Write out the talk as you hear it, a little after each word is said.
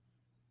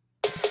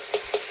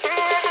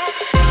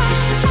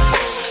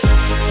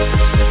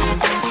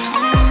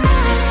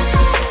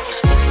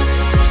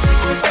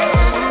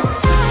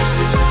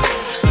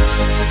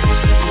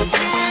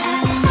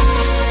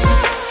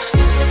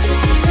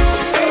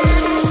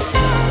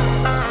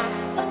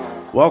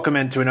Welcome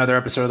into another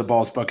episode of the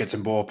Balls, Buckets,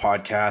 and Bull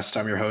podcast.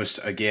 I'm your host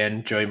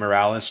again, Joey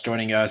Morales.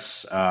 Joining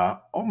us,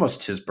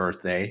 almost his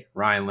birthday,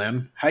 Ryan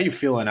Lim. How you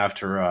feeling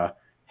after a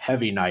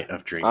heavy night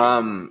of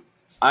drinking?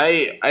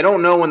 I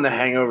don't know when the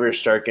hangovers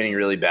start getting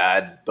really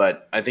bad,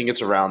 but I think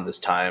it's around this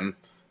time.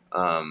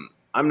 I'm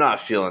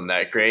not feeling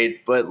that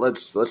great, but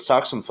let's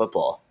talk some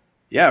football.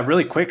 Yeah,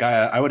 really quick,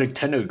 I would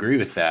tend to agree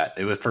with that.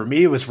 For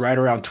me, it was right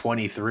around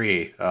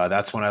 23.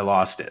 That's when I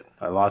lost it.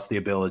 I lost the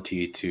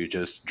ability to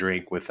just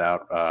drink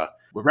without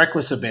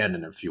reckless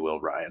abandon, if you will,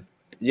 Ryan.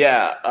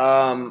 Yeah,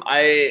 I'm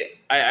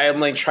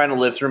like trying to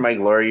live through my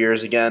glory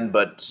years again,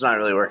 but it's not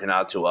really working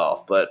out too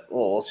well. But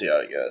we'll see how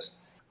it goes.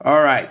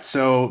 All right,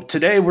 so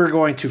today we're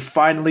going to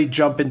finally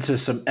jump into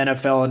some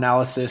NFL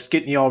analysis,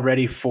 getting you all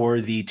ready for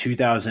the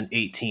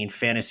 2018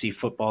 fantasy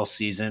football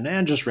season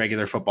and just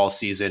regular football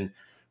season.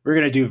 We're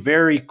going to do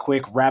very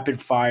quick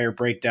rapid-fire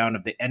breakdown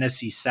of the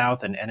NFC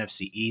South and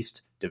NFC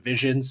East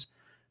divisions.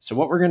 So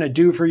what we're going to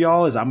do for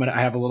y'all is I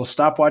have a little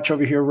stopwatch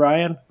over here,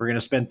 Ryan. We're going to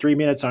spend 3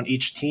 minutes on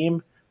each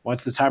team.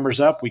 Once the timer's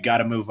up, we got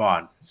to move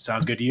on.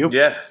 Sounds good to you?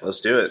 Yeah,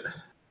 let's do it.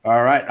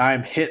 All right,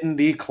 I'm hitting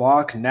the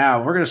clock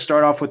now. We're going to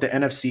start off with the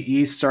NFC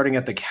East, starting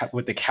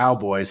with the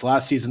Cowboys.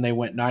 Last season, they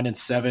went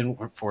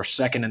 9-7 for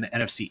second in the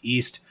NFC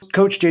East.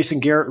 Coach Jason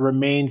Garrett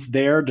remains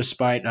there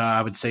despite,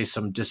 I would say,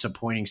 some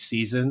disappointing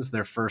seasons.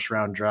 Their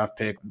first-round draft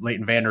pick,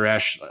 Leighton Vander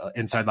Esch,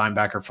 inside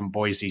linebacker from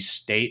Boise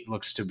State,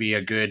 looks to be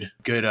a good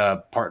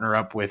partner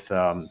up with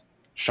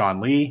Sean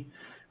Lee.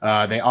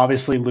 They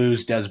obviously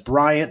lose Des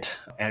Bryant,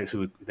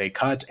 who they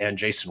cut, and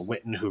Jason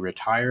Witten, who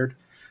retired.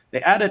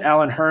 They added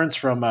Alan Hearns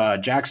from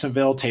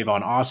Jacksonville,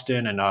 Tavon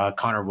Austin, and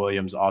Connor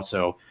Williams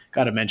also.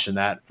 Got to mention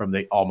that from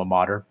the alma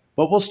mater.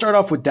 But we'll start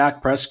off with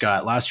Dak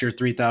Prescott. Last year,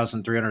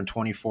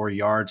 3,324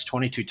 yards,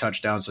 22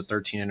 touchdowns to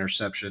 13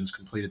 interceptions,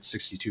 completed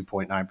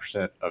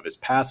 62.9% of his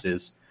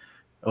passes,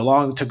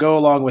 to go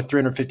along with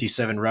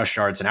 357 rush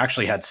yards, and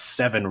actually had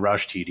 7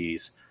 rush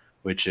TDs,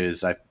 which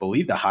is, I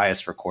believe, the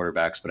highest for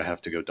quarterbacks, but I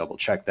have to go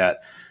double-check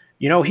that.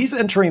 You know, he's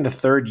entering the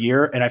third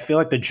year, and I feel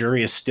like the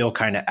jury is still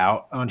kind of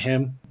out on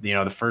him. You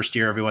know, the first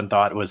year everyone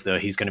thought was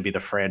he's going to be the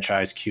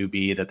franchise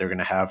QB that they're going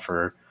to have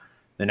for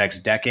the next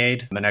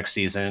decade. The next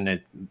season,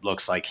 it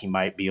looks like he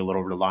might be a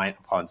little reliant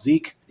upon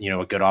Zeke,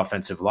 a good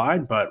offensive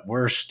line, but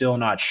we're still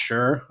not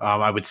sure.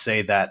 I would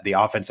say that the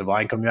offensive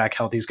line coming back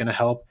healthy is going to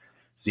help.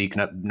 Zeke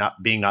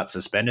not being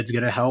suspended is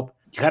going to help.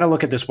 You got to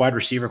look at this wide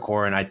receiver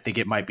core, and I think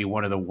it might be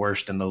one of the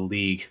worst in the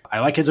league.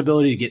 I like his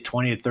ability to get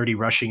 20 to 30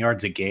 rushing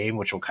yards a game,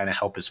 which will kind of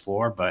help his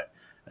floor, but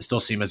I still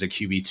see him as a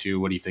QB2.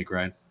 What do you think,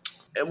 Ryan?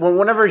 Well,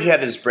 whenever he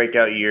had his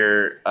breakout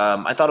year,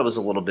 I thought it was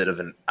a little bit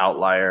of an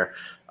outlier.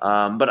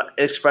 But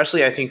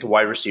especially I think the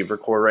wide receiver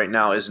core right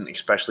now isn't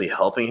especially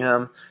helping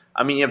him.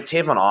 I mean, you have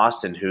Tavon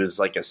Austin, who's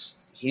like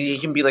he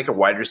can be like a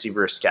wide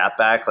receiver, a scat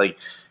back. Like,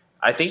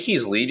 I think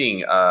he's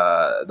leading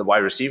the wide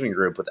receiving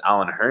group with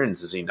Alan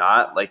Hearns, is he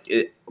not?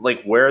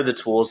 Where are the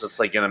tools that's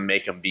going to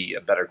make him be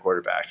a better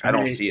quarterback? I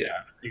don't see it.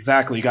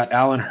 Exactly. You got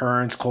Alan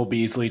Hearns, Cole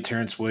Beasley,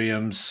 Terrence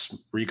Williams,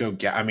 Rico.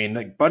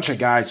 A bunch of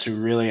guys who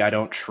really I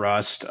don't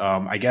trust.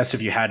 I guess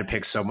if you had to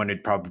pick someone,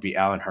 it'd probably be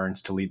Alan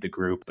Hearns to lead the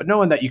group. But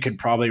knowing that you can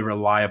probably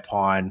rely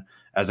upon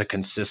as a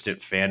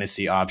consistent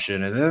fantasy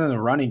option. And then in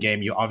the running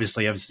game, you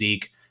obviously have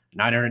Zeke.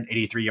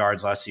 983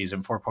 yards last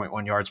season,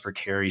 4.1 yards per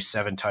carry,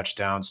 7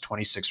 touchdowns,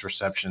 26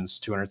 receptions,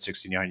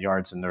 269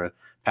 yards in the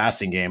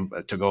passing game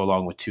to go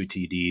along with 2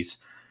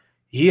 TDs.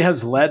 He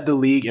has led the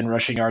league in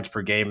rushing yards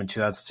per game in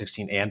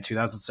 2016 and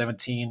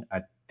 2017.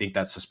 I think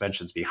that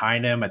suspension's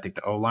behind him. I think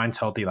the O-line's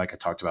healthy, like I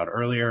talked about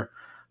earlier.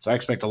 So I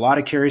expect a lot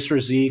of carries for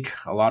Zeke,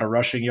 a lot of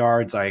rushing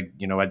yards. I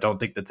don't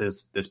think that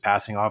this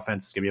passing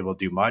offense is going to be able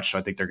to do much. So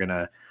I think they're going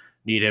to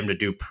need him to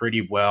do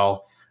pretty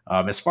well.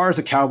 As far as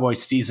the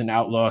Cowboys season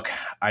outlook,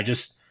 I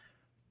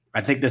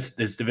think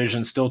this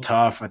division's still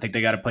tough. I think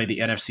they got to play the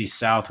NFC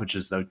South, which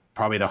is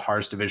probably the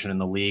hardest division in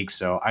the league.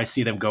 So I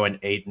see them going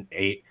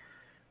 8-8.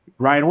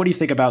 Ryan, what do you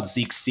think about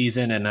Zeke's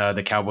season and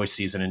the Cowboys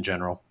season in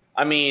general?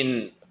 I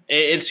mean,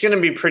 it's going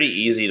to be pretty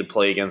easy to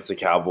play against the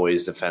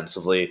Cowboys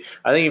defensively.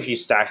 I think if you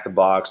stack the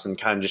box and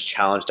kind of just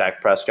challenge Dak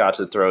Prescott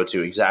to throw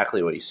to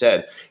exactly what you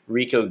said,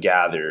 Rico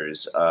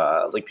Gathers,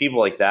 people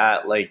like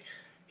that,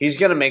 he's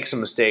going to make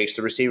some mistakes.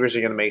 The receivers are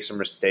going to make some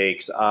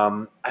mistakes.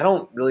 I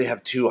don't really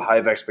have too high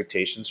of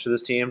expectations for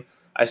this team.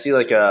 I see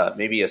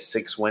maybe a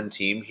 6-win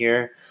team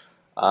here.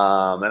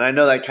 And I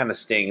know that kind of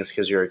stings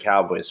because you're a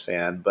Cowboys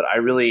fan, but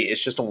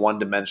it's just a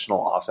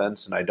one-dimensional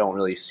offense, and I don't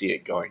really see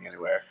it going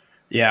anywhere.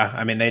 Yeah,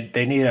 I mean,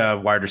 they need a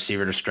wide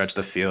receiver to stretch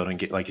the field and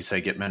get, like you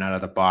said, get men out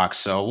of the box.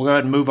 So we'll go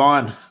ahead and move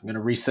on. I'm going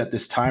to reset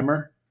this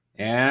timer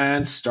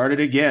and start it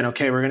again.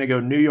 Okay, we're going to go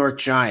New York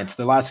Giants.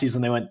 The last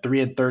season they went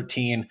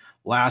 3-13.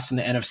 Last in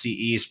the NFC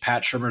East.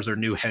 Pat Shurmur's their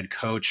new head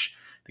coach.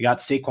 They got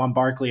Saquon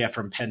Barkley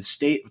from Penn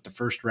State with the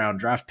first-round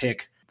draft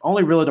pick.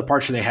 Only real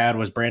departure they had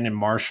was Brandon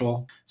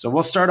Marshall. So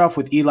we'll start off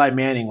with Eli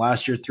Manning.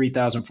 Last year,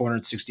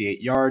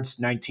 3,468 yards,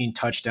 19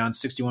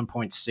 touchdowns,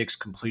 61.6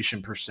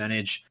 completion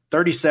percentage.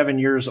 37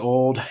 years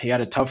old. He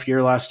had a tough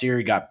year last year.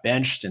 He got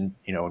benched in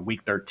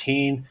week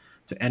 13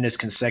 to end his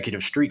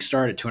consecutive streak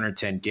start at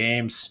 210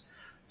 games.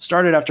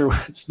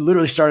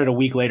 Literally started a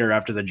week later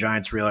after the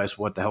Giants realized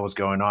what the hell was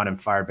going on and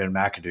fired Ben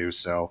McAdoo.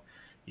 So,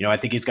 I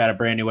think he's got a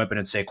brand new weapon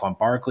in Saquon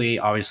Barkley.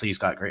 Obviously, he's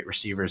got great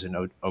receivers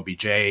in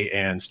OBJ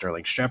and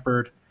Sterling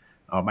Shepard.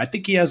 I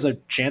think he has a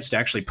chance to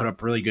actually put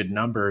up really good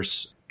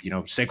numbers.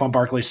 Saquon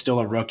Barkley's still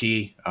a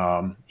rookie.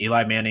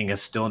 Eli Manning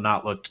has still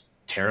not looked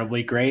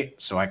terribly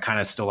great. So I kind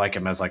of still like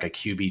him as like a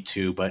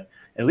QB2, but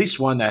at least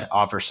one that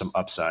offers some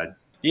upside.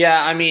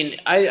 Yeah, I mean,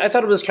 I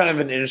thought it was kind of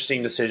an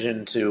interesting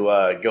decision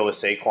to go with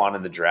Saquon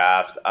in the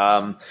draft.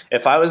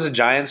 If I was a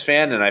Giants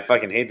fan, and I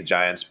fucking hate the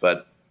Giants,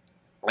 but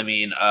I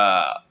mean,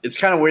 it's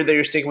kind of weird that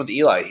you're sticking with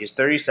Eli. He's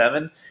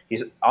 37.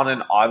 He's on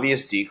an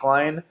obvious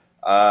decline.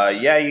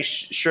 Yeah,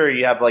 sure,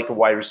 you have like a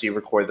wide receiver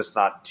core that's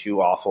not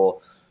too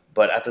awful,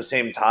 but at the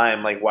same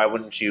time, like, why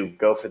wouldn't you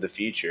go for the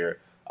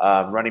future?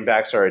 Running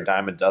backs are a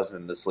dime a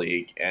dozen in this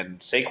league, and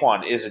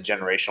Saquon is a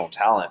generational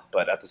talent,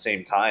 but at the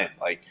same time,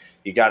 like,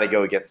 you got to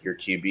go get your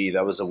QB.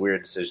 That was a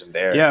weird decision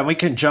there. Yeah, we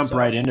can jump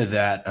right into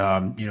that.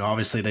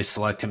 Obviously they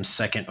select him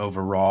second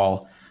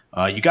overall.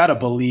 You got to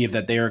believe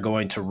that they are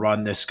going to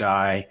run this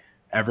guy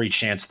every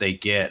chance they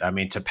get. I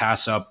mean, to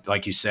pass up,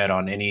 like you said,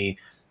 on any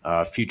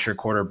future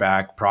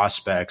quarterback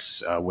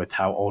prospects with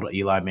how old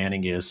Eli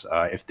Manning is,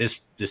 if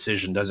this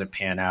decision doesn't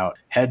pan out,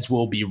 heads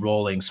will be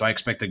rolling. So I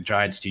expect the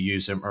Giants to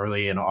use him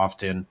early and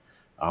often.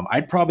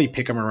 I'd probably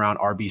pick him around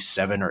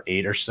RB7 or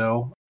 8 or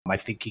so. I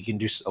think he can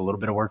do a little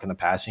bit of work in the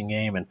passing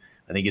game, and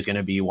I think he's going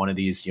to be one of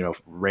these,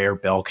 rare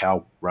bell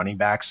cow running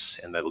backs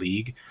in the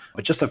league.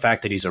 But just the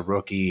fact that he's a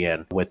rookie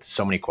and with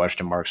so many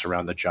question marks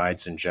around the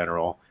Giants in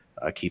general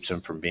keeps him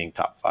from being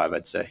top 5,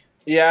 I'd say.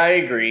 Yeah, I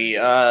agree.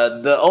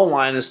 The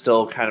O-line is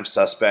still kind of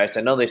suspect.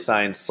 I know they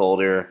signed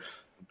Solder,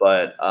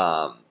 but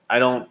I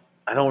don't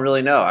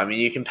really know. I mean,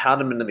 you can pound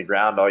him into the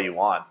ground all you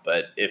want,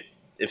 but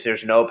if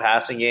there's no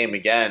passing game,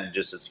 again,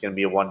 it's going to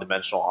be a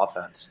one-dimensional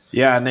offense.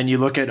 Yeah, and then you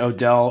look at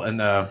Odell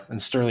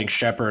and Sterling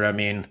Shepard. I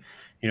mean,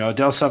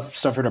 Odell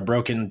suffered a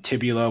broken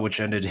tibia, which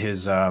ended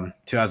his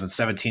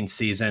 2017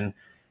 season.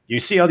 You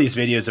see all these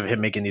videos of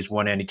him making these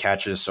one-handed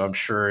catches, so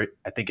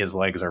I think his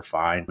legs are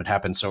fine. It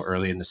happened so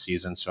early in the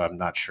season, so I'm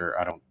not sure.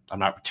 I'm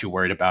not too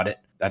worried about it.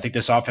 I think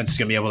this offense is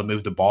going to be able to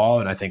move the ball,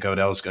 and I think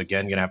Odell's,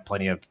 again, going to have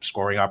plenty of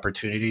scoring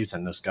opportunities,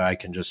 and this guy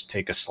can just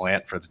take a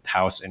slant for the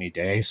house any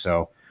day.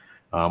 So,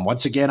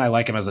 once again, I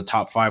like him as a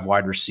top 5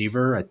 wide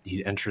receiver.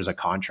 He enters a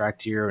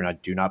contract here, and I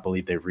do not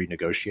believe they've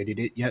renegotiated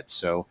it yet,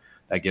 so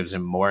that gives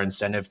him more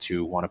incentive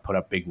to want to put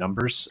up big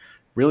numbers.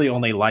 Really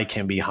only like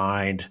him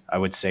behind, I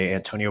would say,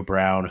 Antonio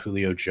Brown,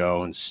 Julio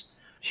Jones,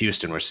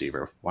 Houston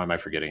receiver. Why am I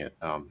forgetting it?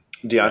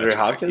 DeAndre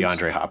Hopkins?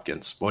 DeAndre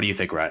Hopkins. What do you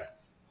think, Ryan?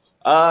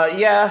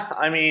 Yeah,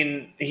 I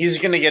mean, he's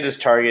going to get his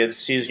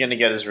targets. He's going to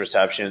get his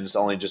receptions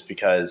only just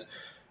because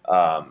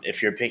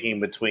if you're picking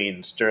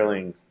between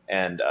Sterling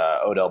and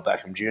Odell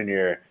Beckham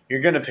Jr.,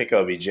 you're going to pick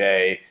OBJ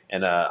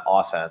in an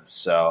offense.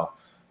 So,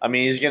 I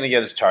mean, he's going to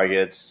get his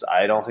targets.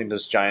 I don't think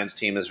this Giants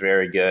team is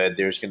very good.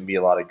 There's going to be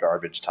a lot of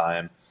garbage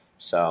time.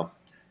 So,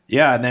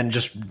 yeah, and then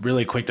just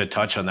really quick to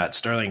touch on that,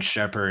 Sterling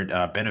Shepard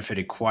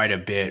benefited quite a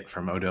bit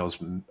from Odell's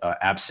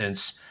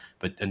absence,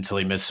 but until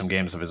he missed some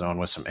games of his own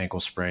with some ankle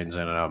sprains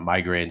and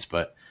migraines.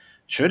 But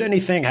should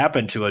anything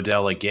happen to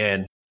Odell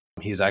again,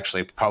 he's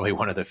actually probably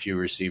one of the few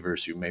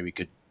receivers who maybe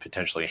could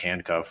potentially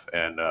handcuff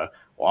and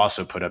will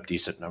also put up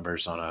decent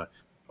numbers on a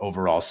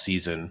overall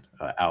season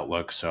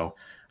outlook. So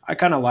I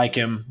kind of like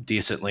him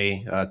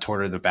decently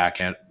toward the back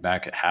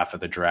half of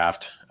the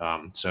draft.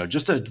 So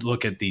just to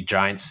look at the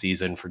Giants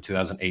season for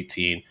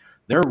 2018,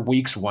 their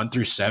weeks 1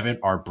 through 7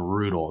 are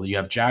brutal. You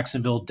have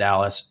Jacksonville,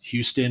 Dallas,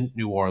 Houston,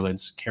 New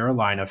Orleans,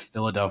 Carolina,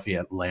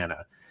 Philadelphia,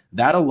 Atlanta.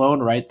 That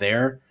alone right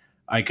there,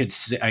 I could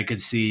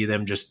see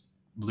them just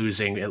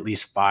losing at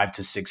least 5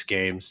 to 6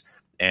 games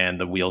and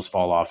the wheels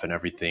fall off and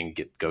everything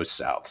goes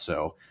south.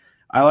 So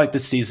I like the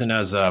season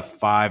as a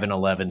 5-11,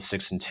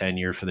 6-10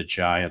 year for the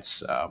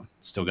Giants.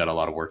 Still got a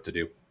lot of work to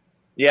do.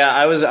 Yeah,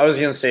 I was going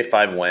to say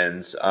 5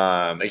 wins,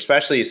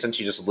 especially since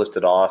you just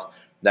lifted off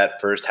that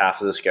first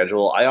half of the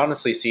schedule. I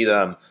honestly see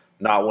them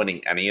not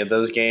winning any of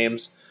those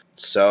games.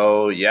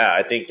 So, yeah,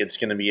 I think it's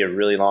going to be a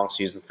really long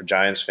season for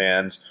Giants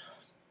fans.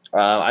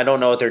 I don't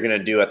know what they're going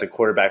to do at the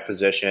quarterback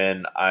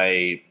position.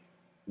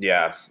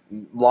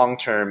 Long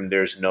term,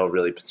 there's no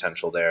really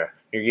potential there.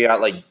 You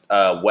got like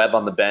Webb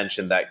on the bench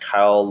and that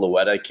Kyle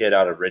Louetta kid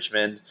out of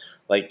Richmond.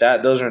 Like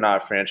that, those are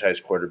not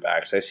franchise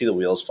quarterbacks. I see the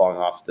wheels falling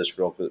off this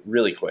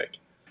really quick.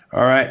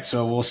 All right,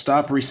 so we'll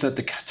stop, reset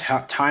the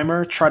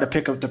timer, try to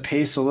pick up the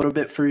pace a little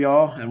bit for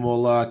y'all, and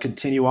we'll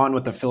continue on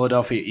with the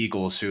Philadelphia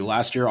Eagles, who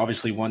last year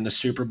obviously won the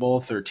Super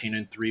Bowl,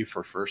 13-3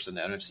 for first in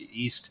the NFC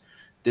East.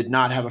 Did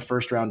not have a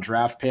first-round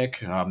draft pick.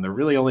 The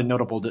really only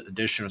notable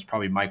addition was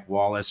probably Mike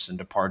Wallace and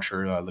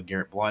departure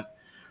LeGarrette Blount.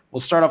 We'll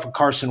start off with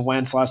Carson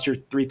Wentz. Last year,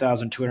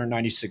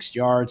 3,296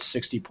 yards,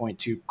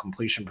 60.2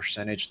 completion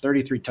percentage,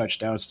 33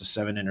 touchdowns to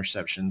 7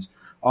 interceptions.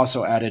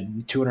 Also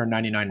added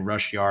 299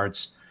 rush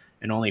yards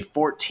in only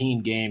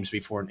 14 games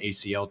before an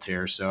ACL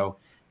tear. So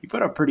he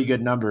put up pretty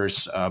good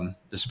numbers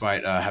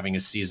despite having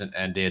his season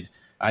ended.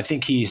 I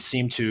think he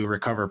seemed to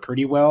recover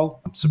pretty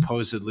well.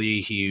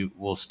 Supposedly,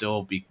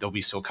 they'll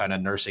be still kind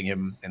of nursing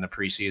him in the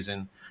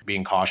preseason,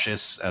 being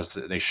cautious as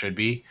they should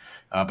be.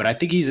 But I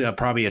think he's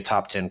probably a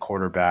top 10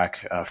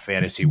 quarterback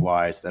fantasy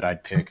wise that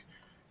I'd pick,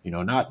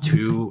 not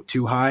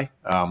too high,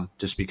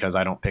 just because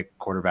I don't pick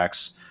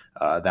quarterbacks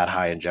that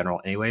high in general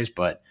anyways.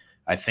 But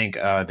I think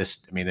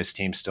this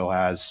team still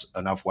has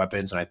enough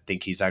weapons, and I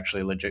think he's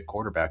actually a legit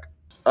quarterback.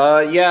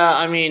 Yeah,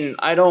 I mean,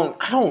 I don't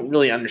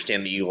really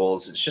understand the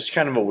Eagles. It's just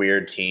kind of a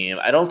weird team.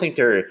 I don't think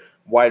their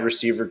wide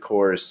receiver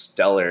core is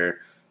stellar.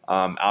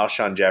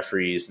 Alshon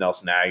Jeffries,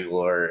 Nelson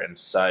Aguilar, and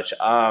such.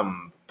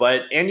 And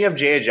you have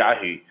Jay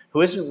Ajayi,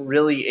 who isn't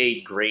really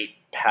a great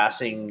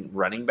passing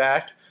running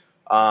back.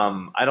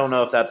 I don't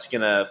know if that's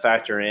going to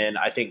factor in.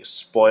 I think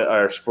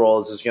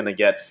Sproles is going to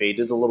get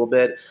faded a little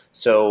bit,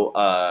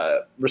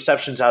 so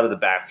receptions out of the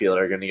backfield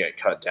are going to get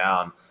cut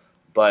down.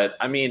 But,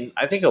 I mean,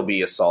 I think he'll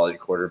be a solid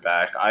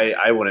quarterback.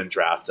 I wouldn't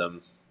draft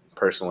him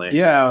personally.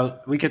 Yeah,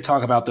 we could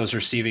talk about those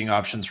receiving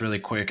options really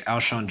quick.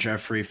 Alshon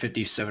Jeffrey,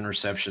 57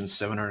 receptions,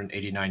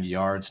 789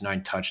 yards,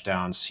 9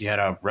 touchdowns. He had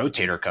a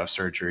rotator cuff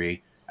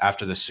surgery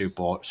after the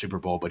Super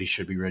Bowl, but he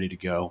should be ready to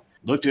go.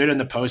 Looked good in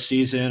the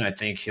postseason. I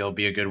think he'll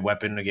be a good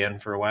weapon again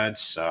for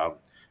Wentz. I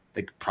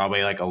think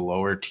probably like a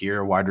lower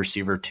tier wide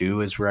receiver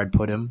 2 is where I'd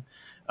put him.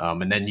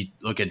 And then you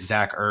look at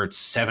Zach Ertz,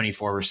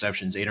 74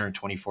 receptions,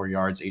 824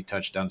 yards, 8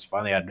 touchdowns.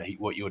 Finally had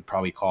what you would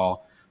probably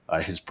call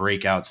his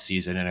breakout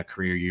season in a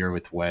career year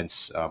with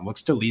Wentz.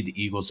 Looks to lead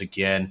the Eagles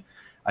again.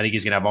 I think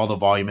he's going to have all the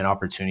volume and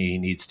opportunity he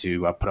needs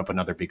to put up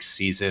another big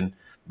season.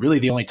 Really,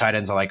 the only tight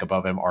ends I like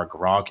above him are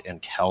Gronk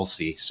and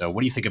Kelsey. So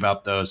what do you think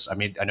about those? I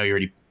mean, I know you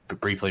already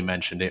briefly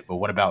mentioned it, but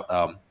what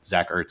about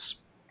Zach Ertz?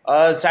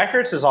 Zach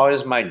Ertz is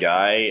always my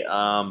guy.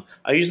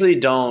 I usually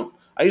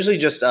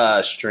just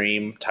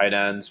stream tight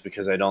ends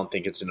because I don't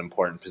think it's an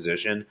important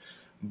position.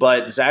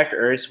 But Zach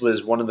Ertz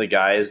was one of the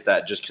guys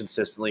that just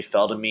consistently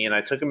fell to me, and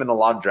I took him in a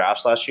lot of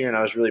drafts last year, and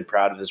I was really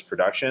proud of his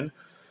production.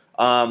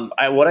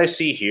 What I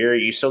see here,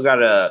 you still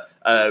got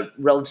a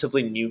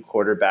relatively new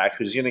quarterback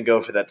who's going to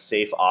go for that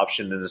safe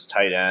option in his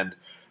tight end.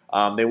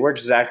 They worked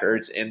Zach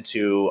Ertz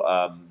into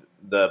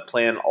the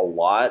plan a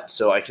lot,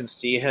 so I can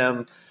see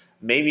him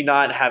maybe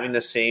not having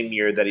the same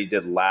year that he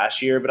did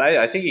last year, but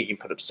I think he can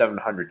put up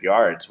 700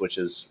 yards, which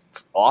is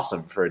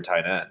awesome for a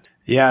tight end.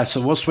 Yeah, so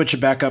we'll switch it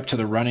back up to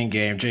the running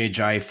game. Jay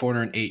Ajayi,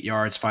 408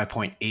 yards,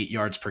 5.8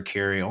 yards per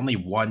carry, only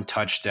 1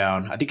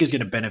 touchdown. I think he's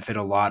going to benefit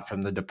a lot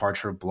from the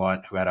departure of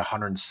Blunt, who had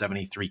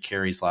 173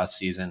 carries last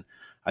season.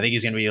 I think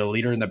he's going to be a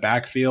leader in the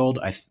backfield,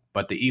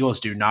 but the Eagles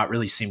do not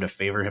really seem to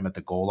favor him at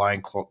the goal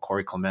line.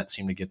 Corey Clement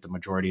seemed to get the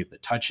majority of the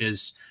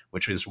touches,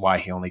 which is why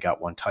he only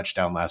got 1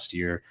 touchdown last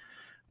year.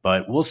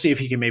 But we'll see if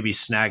he can maybe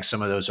snag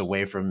some of those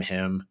away from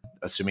him,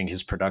 assuming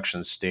his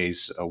production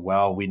stays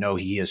well. We know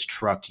he has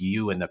trucked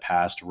you in the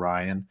past,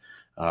 Ryan,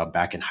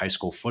 back in high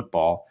school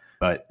football.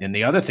 And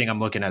the other thing I'm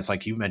looking at is,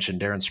 like you mentioned,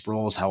 Darren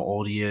Sproles, how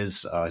old he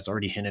is. He's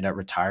already hinted at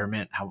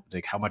retirement.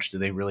 How much do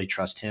they really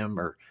trust him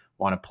or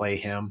want to play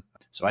him?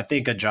 So I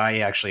think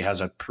Ajayi actually has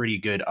a pretty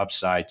good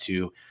upside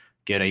to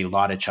get a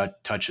lot of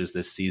touches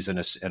this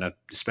season, and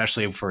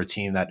especially for a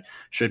team that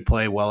should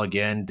play well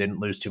again,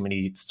 didn't lose too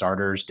many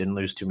starters, didn't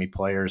lose too many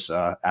players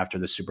after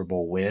the Super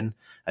Bowl win.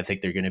 I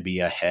think they're going to be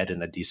ahead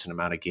in a decent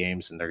amount of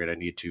games, and they're going to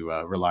need to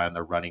rely on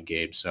their running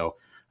game. So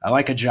I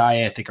like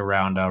Ajayi, I think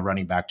around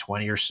running back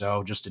 20 or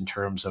so, just in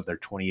terms of their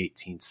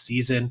 2018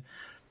 season.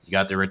 You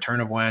got the return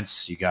of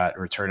Wentz, you got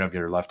return of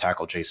your left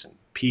tackle Jason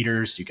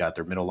Peters, you got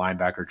their middle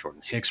linebacker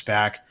Jordan Hicks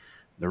back.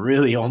 The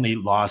really only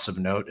loss of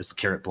note is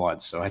Garrett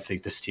Blunt. So I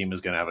think this team is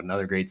going to have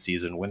another great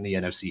season, win the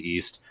NFC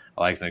East.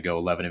 I like them to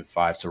go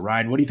 11-5. So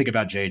Ryan, what do you think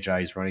about Jay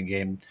Ajayi's running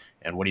game,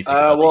 and what do you think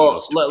about the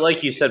Eagles?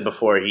 Like you said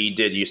before, he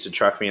did used to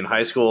truck me in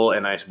high school,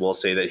 and I will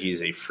say that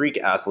he's a freak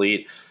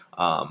athlete.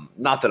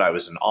 Not that I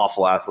was an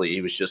awful athlete;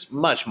 he was just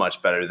much,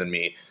 much better than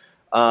me.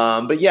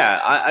 But yeah,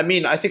 I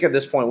mean, I think at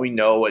this point we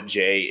know what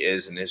Jay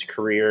is in his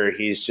career.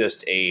 He's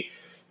just a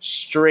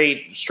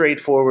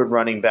straightforward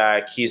running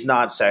back. He's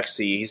not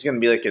sexy. He's going to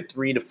be like a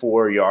 3 to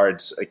 4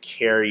 yards a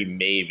carry,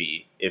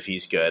 maybe, if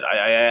he's good.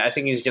 I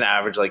think he's going to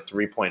average like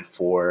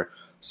 3.4,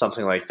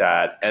 something like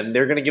that. And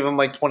they're going to give him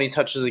like 20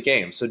 touches a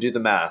game. So do the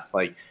math.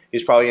 Like,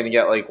 he's probably going to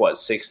get like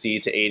 60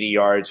 to 80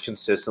 yards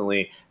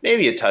consistently,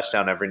 maybe a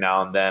touchdown every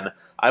now and then.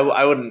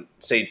 I wouldn't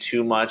say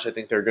too much. I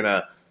think they're going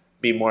to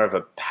be more of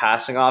a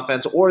passing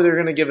offense, or they're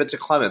going to give it to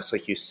Clements,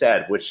 like you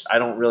said, which I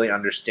don't really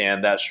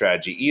understand that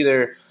strategy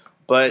either.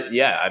 But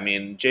yeah, I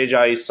mean, Jay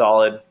Ajayi's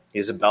solid.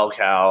 He's a bell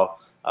cow.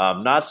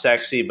 Not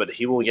sexy, but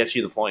he will get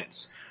you the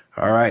points.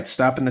 All right,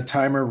 stopping the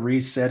timer,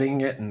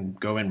 resetting it, and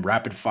going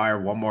rapid fire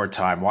one more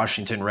time.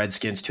 Washington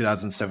Redskins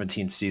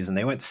 2017 season.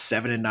 They went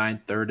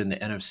 7-9, third in the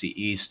NFC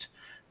East.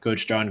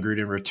 Coach John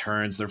Gruden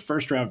returns. Their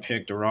first-round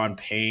pick, Daron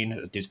Payne,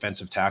 a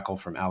defensive tackle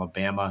from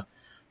Alabama.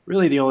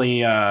 Really the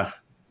only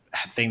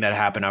thing that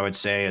happened, I would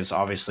say, is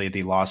obviously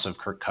the loss of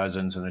Kirk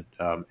Cousins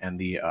and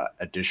the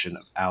addition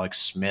of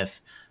Alex Smith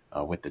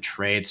with the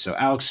trade. So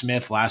Alex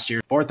Smith last year,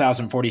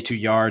 4,042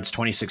 yards,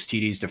 26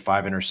 TDs to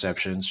 5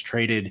 interceptions,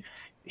 traded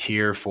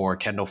here for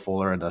Kendall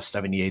Fuller and the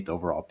 78th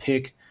overall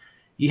pick.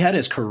 He had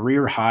his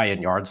career high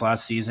in yards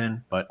last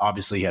season, but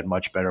obviously he had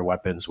much better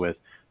weapons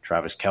with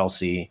Travis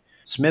Kelce.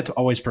 Smith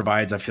always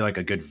provides, I feel like,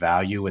 a good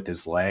value with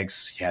his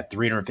legs. He had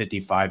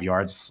 355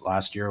 yards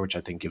last year, which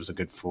I think gives a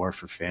good floor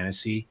for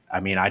fantasy.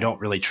 I mean, I don't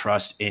really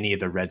trust any of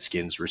the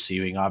Redskins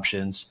receiving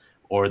options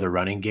or the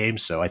running game,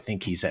 so I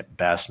think he's at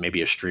best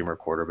maybe a streamer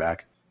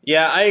quarterback.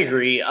 Yeah, I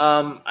agree.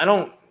 I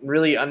don't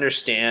really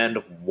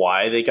understand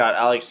why they got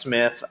Alex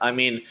Smith. I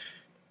mean,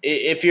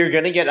 if you're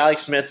going to get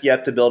Alex Smith, you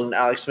have to build an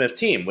Alex Smith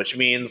team, which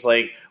means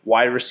like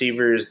wide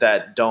receivers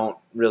that don't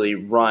really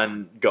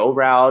run go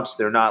routes.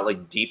 They're not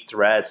like deep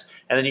threats.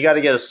 And then you got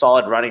to get a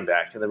solid running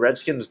back. And the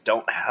Redskins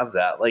don't have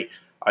that. Like,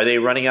 are they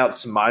running out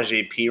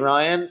Samaje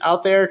Perine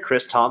out there?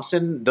 Chris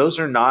Thompson? Those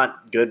are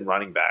not good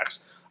running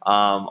backs.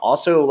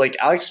 Also, like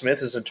Alex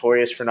Smith is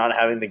notorious for not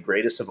having the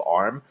greatest of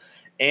arm.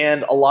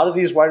 And a lot of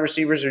these wide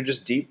receivers are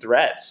just deep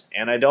threats.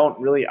 And I don't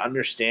really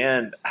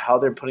understand how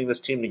they're putting this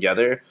team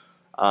together.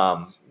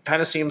 Kind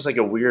of seems like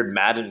a weird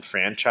Madden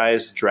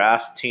franchise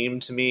draft team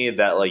to me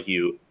that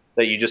you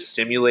just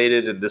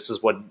simulated and this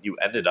is what you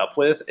ended up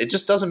with. It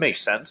just doesn't make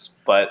sense,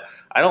 but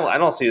I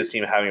don't see this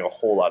team having a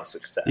whole lot of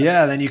success.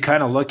 Yeah, then you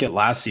kind of look at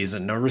last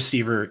season, no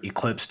receiver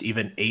eclipsed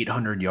even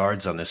 800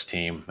 yards on this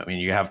team. I mean,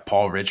 you have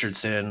Paul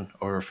Richardson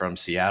over from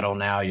Seattle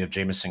now. You have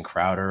Jamison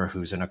Crowder,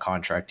 who's in a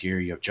contract here.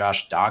 You have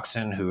Josh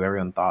Doxson, who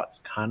everyone thought's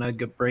kind of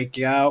could break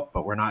out,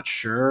 but we're not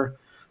sure.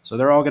 So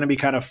they're all going to be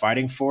kind of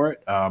fighting for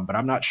it, but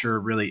I'm not sure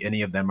really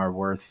any of them are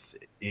worth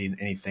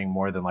anything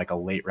more than like a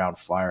late round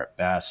flyer at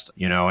best.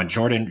 You know, and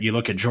you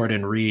look at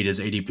Jordan Reed, his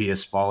ADP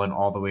has fallen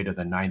all the way to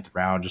the 9th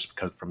round just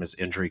because from his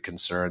injury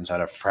concerns,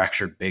 had a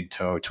fractured big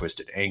toe,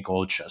 twisted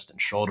ankle, chest and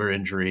shoulder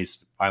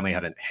injuries, finally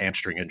had a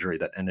hamstring injury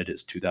that ended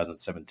his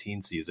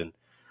 2017 season.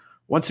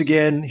 Once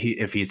again,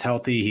 if he's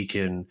healthy, he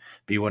can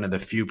be one of the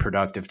few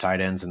productive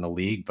tight ends in the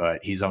league,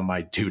 but he's on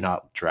my do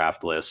not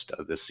draft list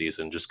this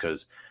season just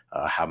because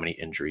how many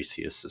injuries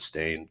he has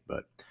sustained.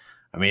 But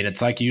I mean,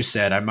 it's like you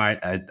said,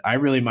 I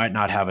really might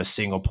not have a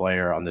single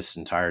player on this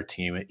entire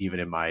team, even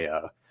in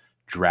my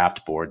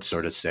draft board,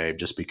 so to say,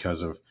 just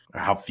because of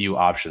how few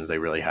options they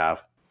really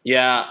have.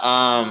 Yeah,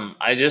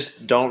 I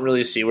just don't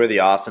really see where the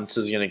offense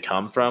is going to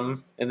come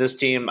from in this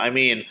team. I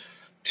mean,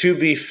 to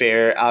be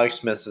fair, Alex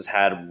Smith has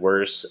had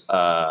worse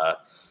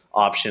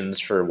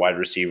options for wide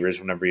receivers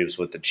whenever he was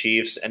with the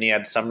Chiefs, and he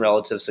had some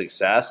relative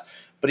success,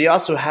 but he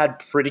also had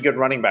pretty good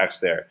running backs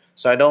there.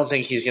 So I don't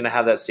think he's going to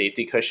have that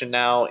safety cushion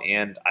now,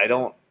 and I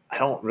don't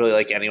really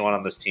like anyone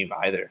on this team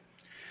either.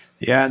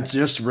 Yeah, and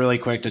just really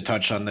quick to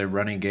touch on the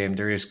running game,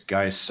 Darius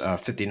Geis,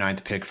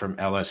 59th pick from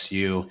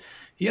LSU.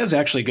 He has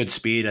actually good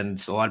speed,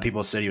 and a lot of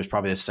people said he was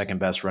probably the second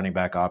best running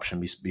back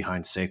option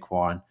behind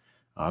Saquon.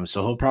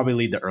 So he'll probably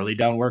lead the early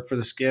down work for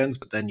the Skins,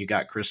 but then you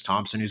got Chris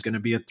Thompson, who's going to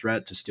be a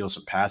threat to steal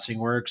some passing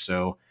work.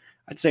 So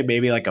I'd say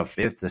maybe like a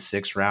 5th to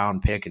 6th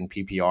round pick in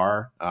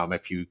PPR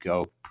if you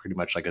go pretty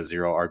much like a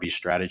 0 RB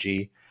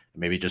strategy.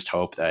 Maybe just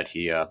hope that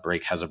he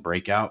has a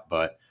breakout.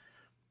 But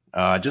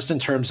just in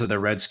terms of the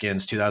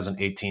Redskins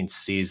 2018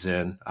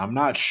 season, I'm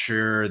not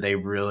sure they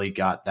really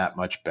got that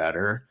much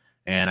better.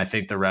 And I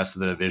think the rest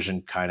of the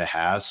division kind of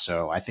has.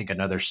 So I think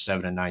another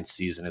 7-9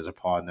 season is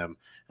upon them.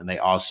 And they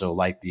also,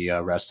 like the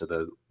rest of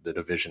the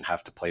division,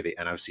 have to play the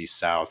NFC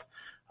South,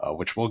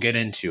 which we'll get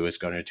into, is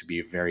going to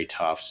be very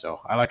tough. So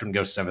I like them to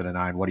go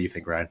 7-9. What do you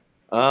think, Ryan?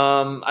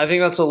 I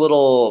think that's a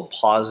little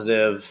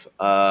positive.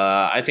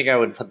 I think I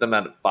would put them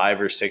at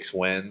 5 or 6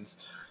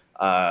 wins.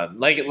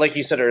 Like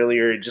you said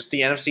earlier, just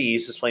the NFC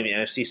East is playing the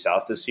NFC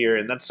South this year,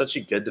 and that's such a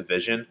good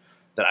division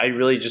that I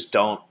really just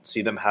don't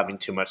see them having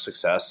too much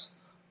success.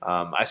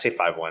 I say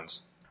 5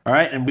 wins. All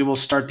right, and we will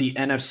start the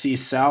NFC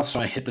South. So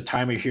I hit the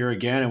timer here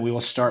again, and we will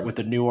start with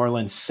the New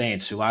Orleans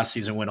Saints, who last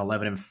season went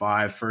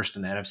 11-5, first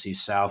in the NFC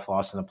South,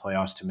 lost in the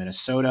playoffs to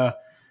Minnesota.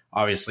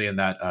 Obviously, in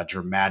that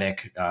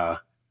dramatic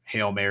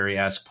Hail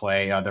Mary-esque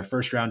play, their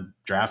first-round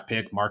draft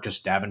pick,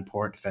 Marcus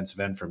Davenport,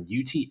 defensive end from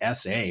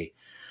UTSA.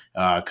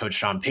 Coach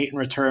Sean Payton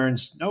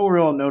returns. No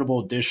real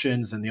notable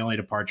additions, and the only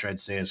departure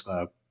I'd say is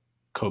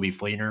Kobe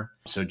Fleener.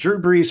 So Drew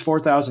Brees,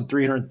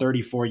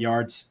 4,334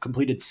 yards,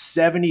 completed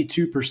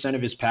 72%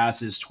 of his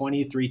passes,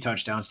 23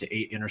 touchdowns to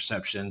 8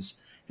 interceptions.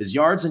 His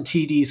yards and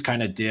TDs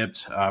kind of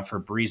dipped for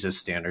Brees'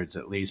 standards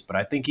at least, but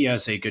I think he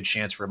has a good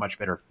chance for a much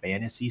better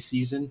fantasy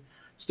season.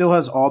 Still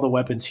has all the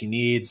weapons he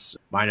needs,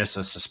 minus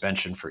a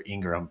suspension for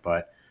Ingram,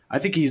 but I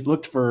think he's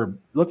look for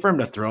him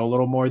to throw a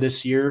little more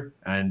this year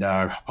and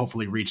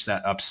hopefully reach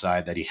that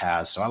upside that he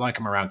has. So I like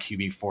him around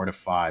QB 4 to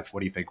 5.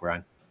 What do you think,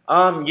 Ryan?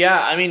 Yeah,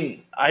 I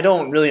mean, I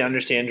don't really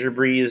understand Drew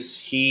Brees.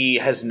 He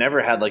has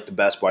never had like the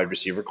best wide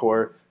receiver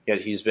core, yet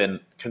he's been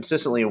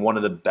consistently one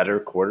of the better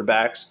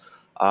quarterbacks.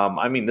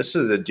 I mean, this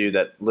is the dude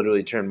that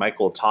literally turned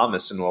Michael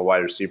Thomas into a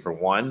wide receiver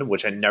 1,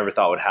 which I never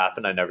thought would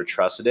happen. I never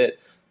trusted it,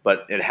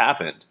 but it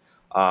happened.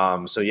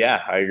 So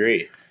yeah, I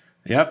agree.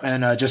 Yep,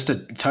 and just to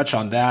touch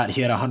on that,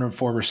 he had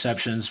 104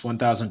 receptions,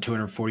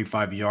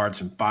 1,245 yards,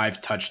 and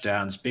 5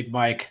 touchdowns. Big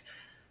Mike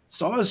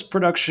Saw his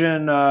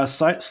production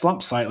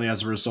slump slightly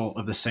as a result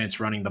of the Saints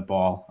running the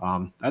ball.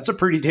 That's a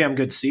pretty damn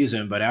good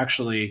season, but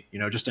actually,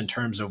 just in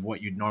terms of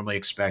what you'd normally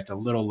expect, a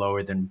little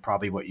lower than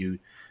probably what you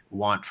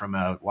want from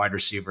a wide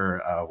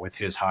receiver with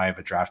his high of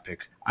a draft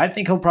pick. I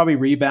think he'll probably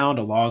rebound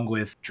along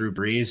with Drew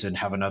Brees and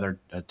have another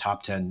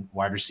top 10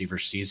 wide receiver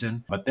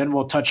season. But then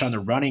we'll touch on the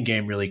running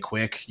game really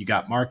quick. You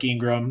got Mark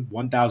Ingram,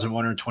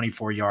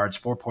 1,124 yards,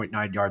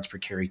 4.9 yards per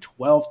carry,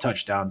 12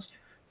 touchdowns,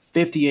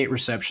 58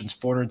 receptions,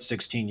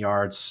 416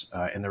 yards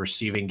in the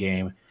receiving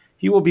game.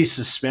 He will be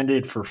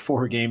suspended for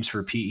 4 games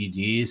for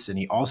PEDs, and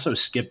he also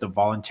skipped the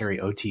voluntary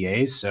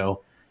OTAs.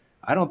 So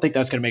I don't think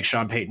that's going to make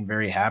Sean Payton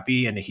very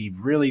happy. And he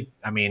really,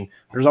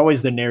 there's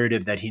always the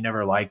narrative that he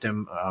never liked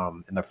him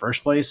in the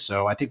first place.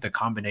 So I think the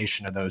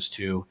combination of those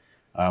two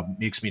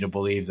makes me to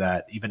believe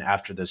that even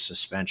after the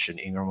suspension,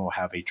 Ingram will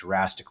have a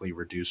drastically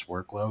reduced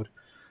workload.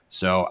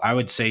 So I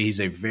would say he's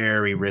a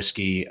very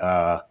risky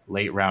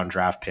late round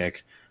draft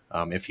pick.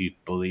 If you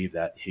believe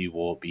that he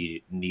will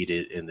be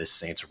needed in this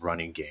Saints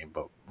running game.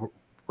 But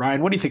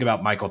Ryan, what do you think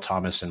about Michael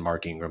Thomas and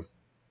Mark Ingram?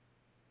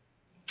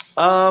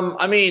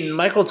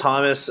 Michael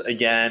Thomas,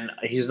 again,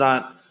 he's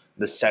not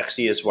the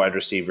sexiest wide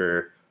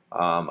receiver.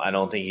 I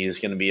don't think he's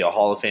going to be a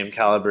Hall of Fame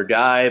caliber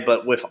guy,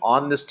 but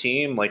on this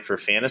team, like for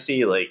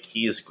fantasy, like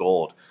he is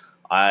gold.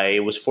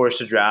 I was forced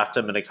to draft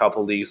him in a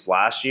couple leagues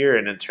last year,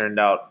 and it turned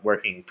out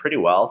working pretty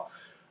well.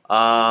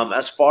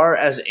 As far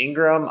as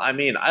Ingram,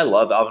 I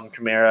love Alvin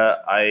Kamara.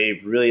 I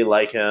really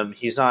like him.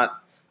 He's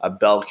not a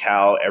bell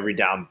cow every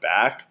down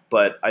back,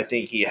 but I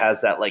think he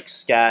has that like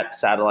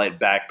satellite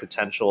back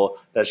potential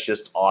that's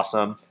just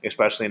awesome,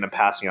 especially in a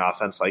passing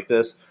offense like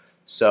this.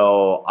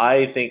 So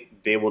I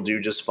think they will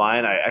do just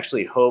fine. I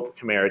actually hope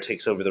Kamara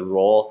takes over the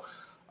role.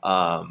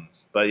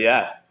 But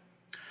yeah.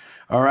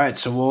 All right,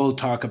 so we'll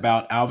talk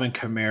about Alvin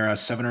Kamara,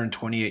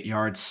 728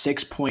 yards,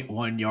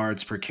 6.1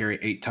 yards per carry,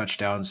 8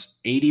 touchdowns,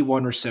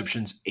 81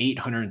 receptions,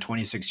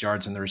 826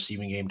 yards in the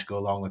receiving game to go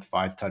along with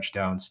 5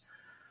 touchdowns.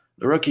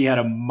 The rookie had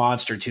a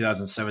monster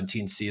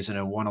 2017 season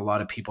and won a lot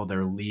of people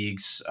their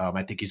leagues.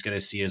 I think he's going to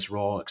see his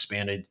role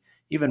expanded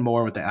even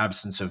more with the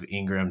absence of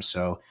Ingram.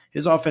 So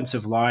his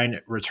offensive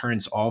line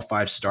returns all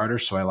 5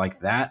 starters, so I like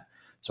that.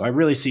 So I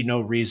really see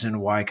no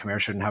reason why Kamara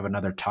shouldn't have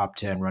another top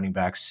 10 running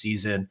back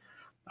season.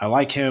 I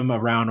like him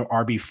around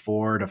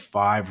RB4 to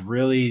 5.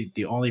 Really,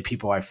 the only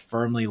people I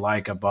firmly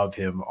like above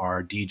him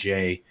are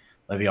DJ,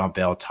 Le'Veon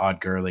Bell, Todd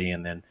Gurley,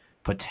 and then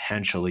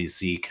potentially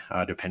Zeke,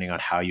 depending on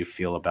how you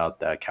feel about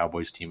that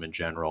Cowboys team in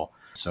general.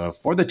 So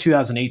for the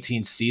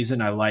 2018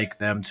 season, I like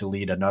them to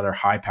lead another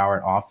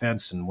high-powered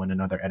offense and win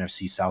another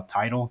NFC South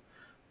title.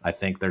 I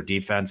think their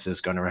defense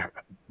is going to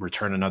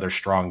return another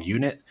strong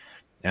unit.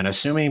 And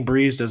assuming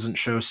Breeze doesn't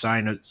show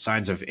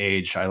signs of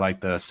age, I like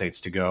the Saints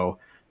to go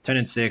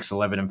 10-6,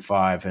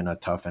 11-5 in a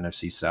tough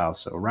NFC South.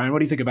 So, Ryan, what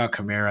do you think about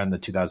Kamara in the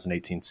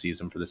 2018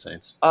 season for the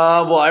Saints?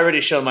 Well, I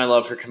already showed my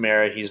love for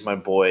Kamara. He's my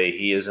boy.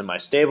 He is in my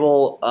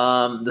stable.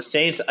 The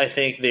Saints, I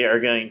think they are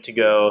going to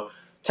go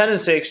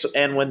 10-6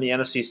 and win the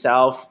NFC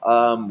South.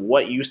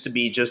 What used to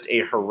be just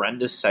a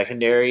horrendous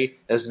secondary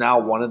is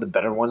now one of the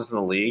better ones in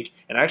the league,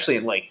 and actually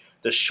in like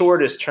the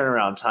shortest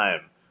turnaround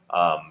time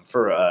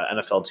for an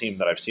NFL team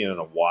that I've seen in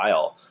a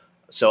while.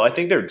 So I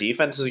think their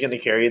defense is going to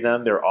carry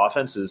them. Their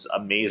offense is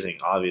amazing,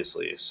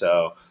 obviously.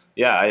 So,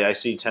 yeah, I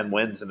see 10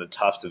 wins in a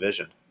tough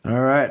division.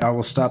 All right, I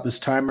will stop this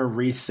timer,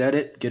 reset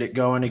it, get it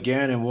going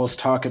again, and we'll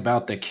talk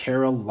about the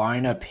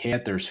Carolina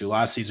Panthers, who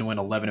last season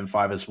went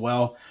 11-5 as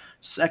well.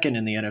 Second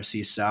in the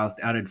NFC South,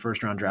 added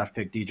first-round draft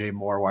pick DJ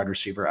Moore, wide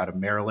receiver out of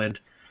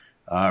Maryland.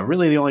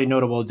 Really, the only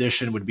notable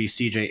addition would be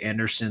C.J.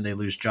 Anderson. They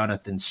lose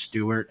Jonathan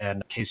Stewart, and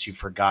in case you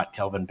forgot,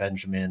 Kelvin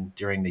Benjamin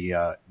during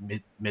the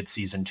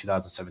mid-season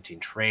 2017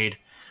 trade.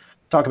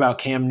 Talk about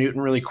Cam Newton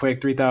really quick,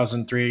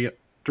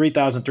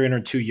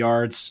 3,302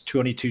 yards,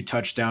 22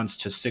 touchdowns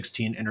to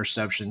 16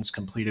 interceptions,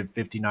 completed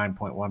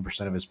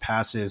 59.1% of his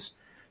passes,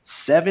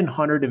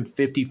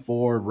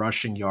 754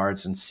 rushing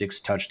yards, and 6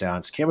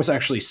 touchdowns. Cam was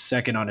actually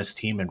second on his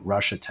team in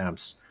rush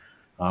attempts.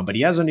 But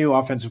he has a new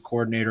offensive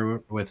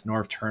coordinator with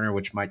Norv Turner,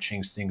 which might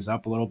change things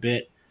up a little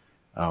bit.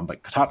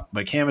 But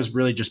Cam has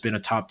really just been a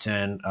top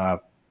 10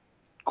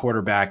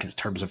 quarterback in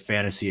terms of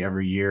fantasy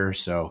every year.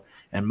 So,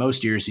 and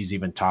most years he's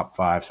even top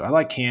 5. So I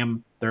like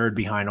Cam third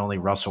behind only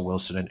Russell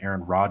Wilson and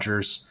Aaron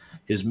Rodgers.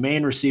 His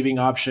main receiving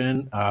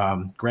option,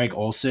 Greg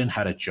Olsen,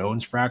 had a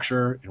Jones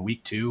fracture in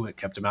week 2. It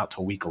kept him out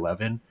till week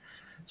 11.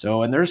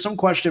 So, and there's some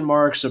question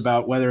marks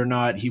about whether or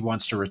not he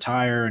wants to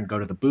retire and go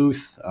to the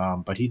booth.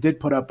 But he did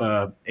put up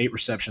 8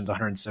 receptions,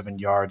 107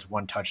 yards,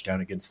 1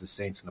 touchdown against the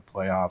Saints in the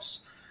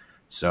playoffs.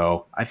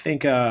 So I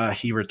think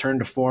he returned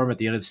to form at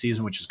the end of the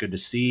season, which is good to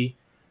see.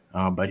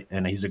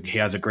 He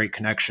has a great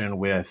connection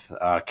with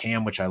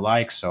Cam, which I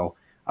like. So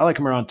I like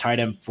him around tight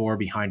end 4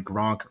 behind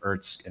Gronk,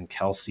 Ertz, and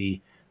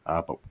Kelsey.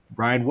 But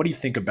Ryan, what do you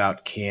think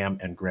about Cam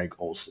and Greg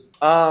Olsen?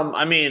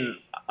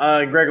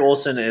 Greg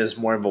Olsen is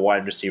more of a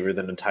wide receiver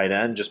than a tight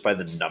end, just by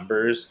the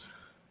numbers.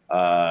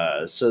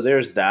 So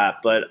there's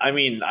that. But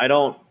I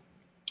don't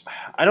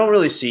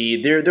really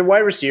see their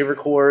wide receiver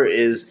core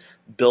is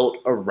built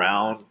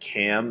around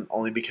Cam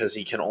only because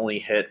he can only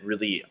hit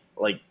really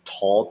like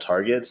tall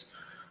targets.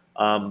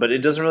 But it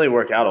doesn't really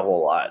work out a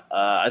whole lot.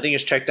 I think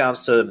his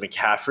checkdowns to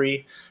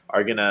McCaffrey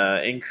are going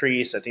to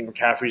increase. I think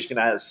McCaffrey's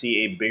going to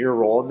see a bigger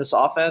role in this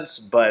offense,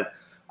 but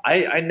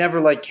I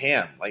never like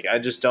Cam. Like, I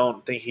just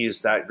don't think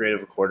he's that great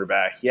of a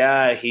quarterback.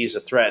 Yeah, he's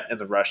a threat in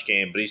the rush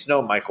game, but he's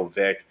no Michael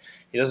Vick.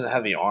 He doesn't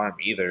have the arm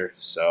either.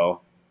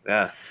 So,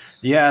 yeah.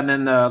 Yeah, and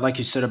then like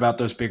you said about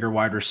those bigger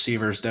wide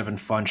receivers, Devin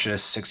Funchess,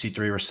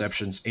 63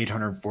 receptions,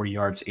 840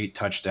 yards, 8